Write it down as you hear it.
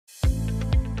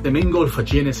The main goal of a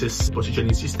GNSS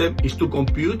positioning system is to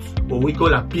compute what we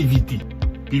call a PVT.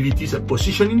 PVT is a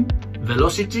positioning,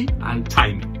 velocity, and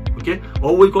timing. Okay,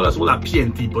 or we call as well a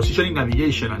PNT, positioning,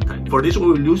 navigation, and time. For this, we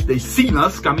will use the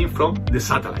signals coming from the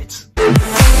satellites.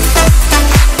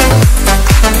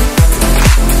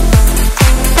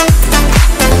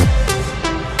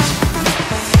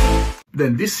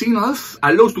 Then these signals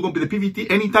allow us to compute the PVT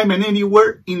anytime and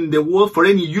anywhere in the world for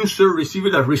any user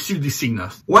receiver that receives these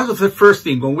signals. One of the first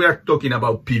things when we are talking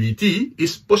about PVT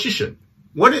is position.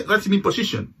 What does it mean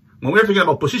position? When we are talking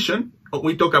about position,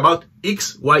 we talk about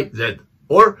X, Y, Z.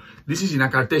 Or this is in a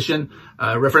Cartesian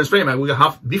reference frame, and we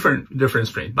have different reference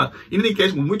frames. But in any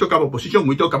case, when we talk about position,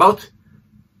 we talk about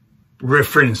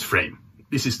reference frame.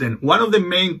 This is then one of the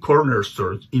main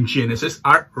cornerstones in GNSS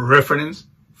are reference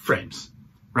frames,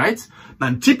 right?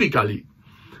 And typically,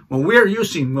 when we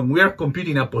are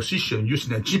computing a position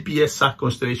using a GPS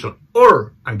constellation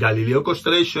or a Galileo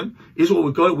constellation, is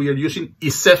what we are using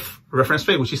ECF reference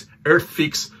frame, which is Earth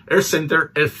fixed, Earth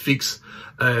center, Earth fixed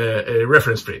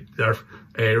reference frame. They are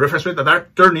reference frames that are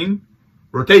turning,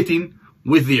 rotating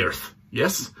with the Earth.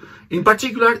 Yes. In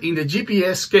particular, in the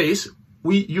GPS case,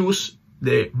 we use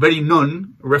the very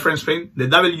known reference frame, the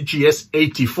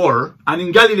WGS84, and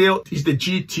in Galileo is the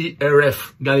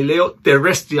GTRF, Galileo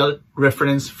Terrestrial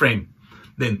Reference Frame.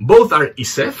 Then both are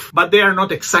ECF, but they are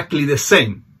not exactly the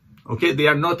same. Okay, they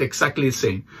are not exactly the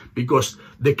same because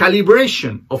the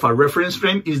calibration of a reference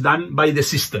frame is done by the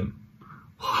system.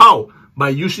 How? By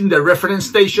using the reference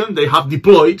station they have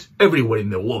deployed everywhere in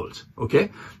the world. Okay,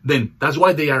 then that's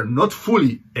why they are not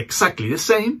fully exactly the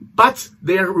same, but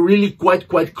they are really quite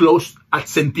close at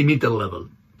centimeter level.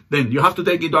 Then you have to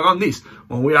take into account this.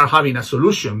 When we are having a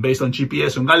solution based on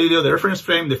GPS on Galileo, the reference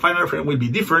frame, the final frame will be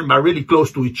different, but really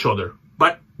close to each other.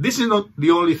 But this is not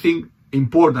the only thing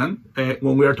important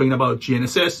when we are talking about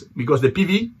GNSS, because the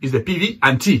PV is the PV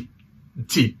and T.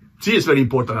 T is very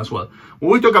important as well.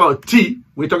 When we talk about T,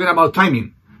 we're talking about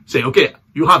timing. Say, okay,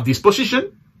 you have this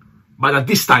position, but at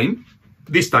this time,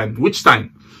 which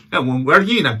time? And when we're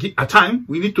giving a time,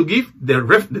 we need to give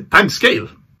the time scale.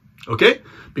 Okay?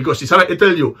 Because it's, I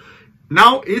tell you,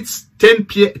 now it's 10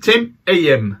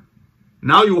 a.m.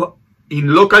 Now you,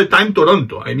 in local time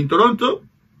Toronto, I'm in Toronto,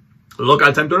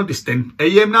 local time Toronto is 10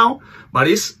 a.m. now, but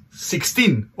it's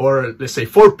 16 or let's say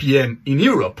 4 p.m. in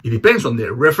Europe. It depends on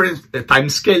the reference time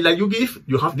scale that you give.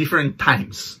 You have different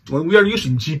times. When we are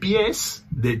using GPS,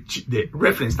 the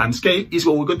reference time scale is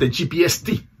what we call the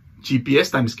GPS-T,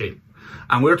 GPS time scale.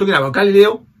 And we're talking about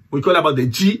Galileo, we call about the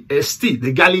GST,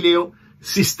 the Galileo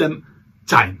System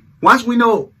Time. Once we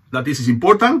know that this is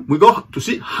important, we go to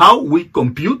see how we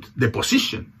compute the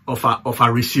position of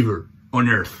a receiver on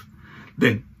Earth.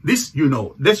 Then this, you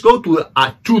know, let's go to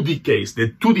a 2D case,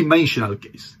 the two-dimensional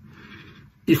case.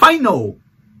 If I know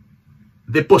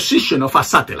the position of a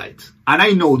satellite and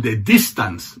I know the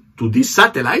distance to this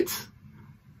satellite,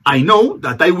 I know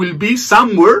that I will be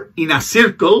somewhere in a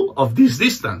circle of this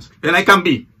distance. Then I can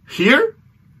be here,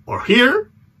 or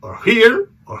here, or here,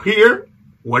 or here,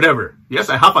 whatever. Yes,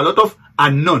 I have a lot of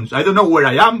unknowns. I don't know where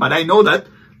I am, but I know that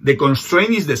the constraint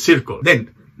is the circle.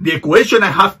 Then the equation I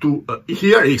have to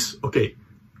here is, okay,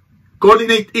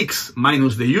 coordinate x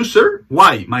minus the user,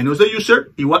 y minus the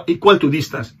user equal to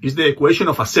distance is the equation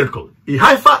of a circle. If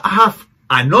I have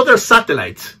another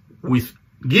satellite with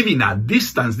giving a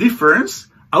distance difference,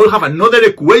 I will have another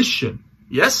equation.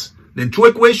 Yes? Then two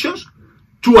equations,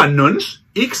 two unknowns,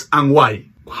 x and y.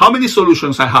 How many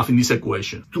solutions I have in this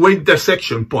equation? Two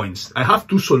intersection points. I have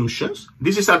two solutions.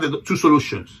 These are the two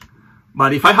solutions.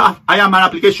 But if I am an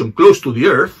application close to the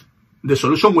Earth, the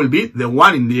solution will be the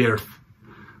one in the Earth.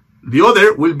 The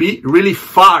other will be really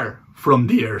far from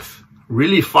the Earth.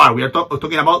 Really far. We are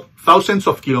talking about thousands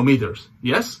of kilometers.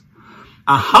 Yes?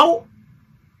 And how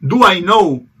do I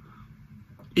know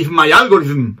if my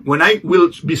algorithm, when I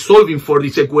will be solving for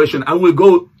this equation, I will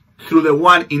go through the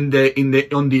one on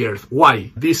the Earth?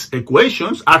 Why? These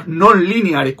equations are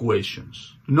nonlinear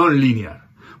equations. Nonlinear.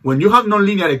 When you have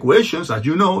nonlinear equations, as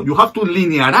you know, you have to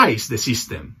linearize the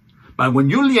system. But when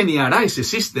you linearize the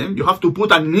system, you have to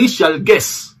put an initial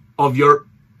guess of your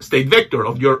state vector,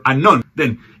 of your unknown.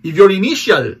 Then, if your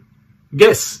initial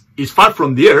guess is far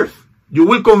from the Earth, you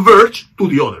will converge to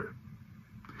the other.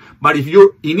 But if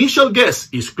your initial guess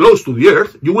is close to the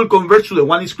Earth, you will converge to the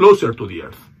one is closer to the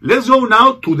Earth. Let's go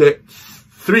now to the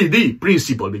 3D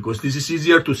principle, because this is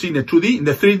easier to see in the 2D. In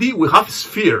the 3D, we have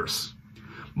spheres.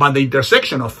 But the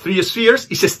intersection of three spheres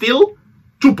is still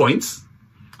 2 points.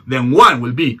 Then one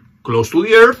will be close to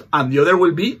the Earth, and the other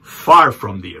will be far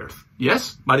from the Earth.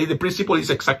 Yes? But the principle is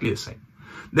exactly the same.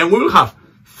 Then we will have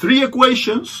three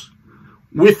equations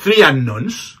with 3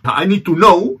 unknowns. I need to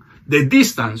know the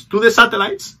distance to the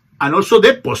satellites and also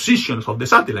the positions of the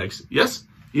satellites. Yes?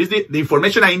 Is the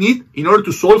information I need in order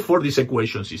to solve for this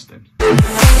equation system.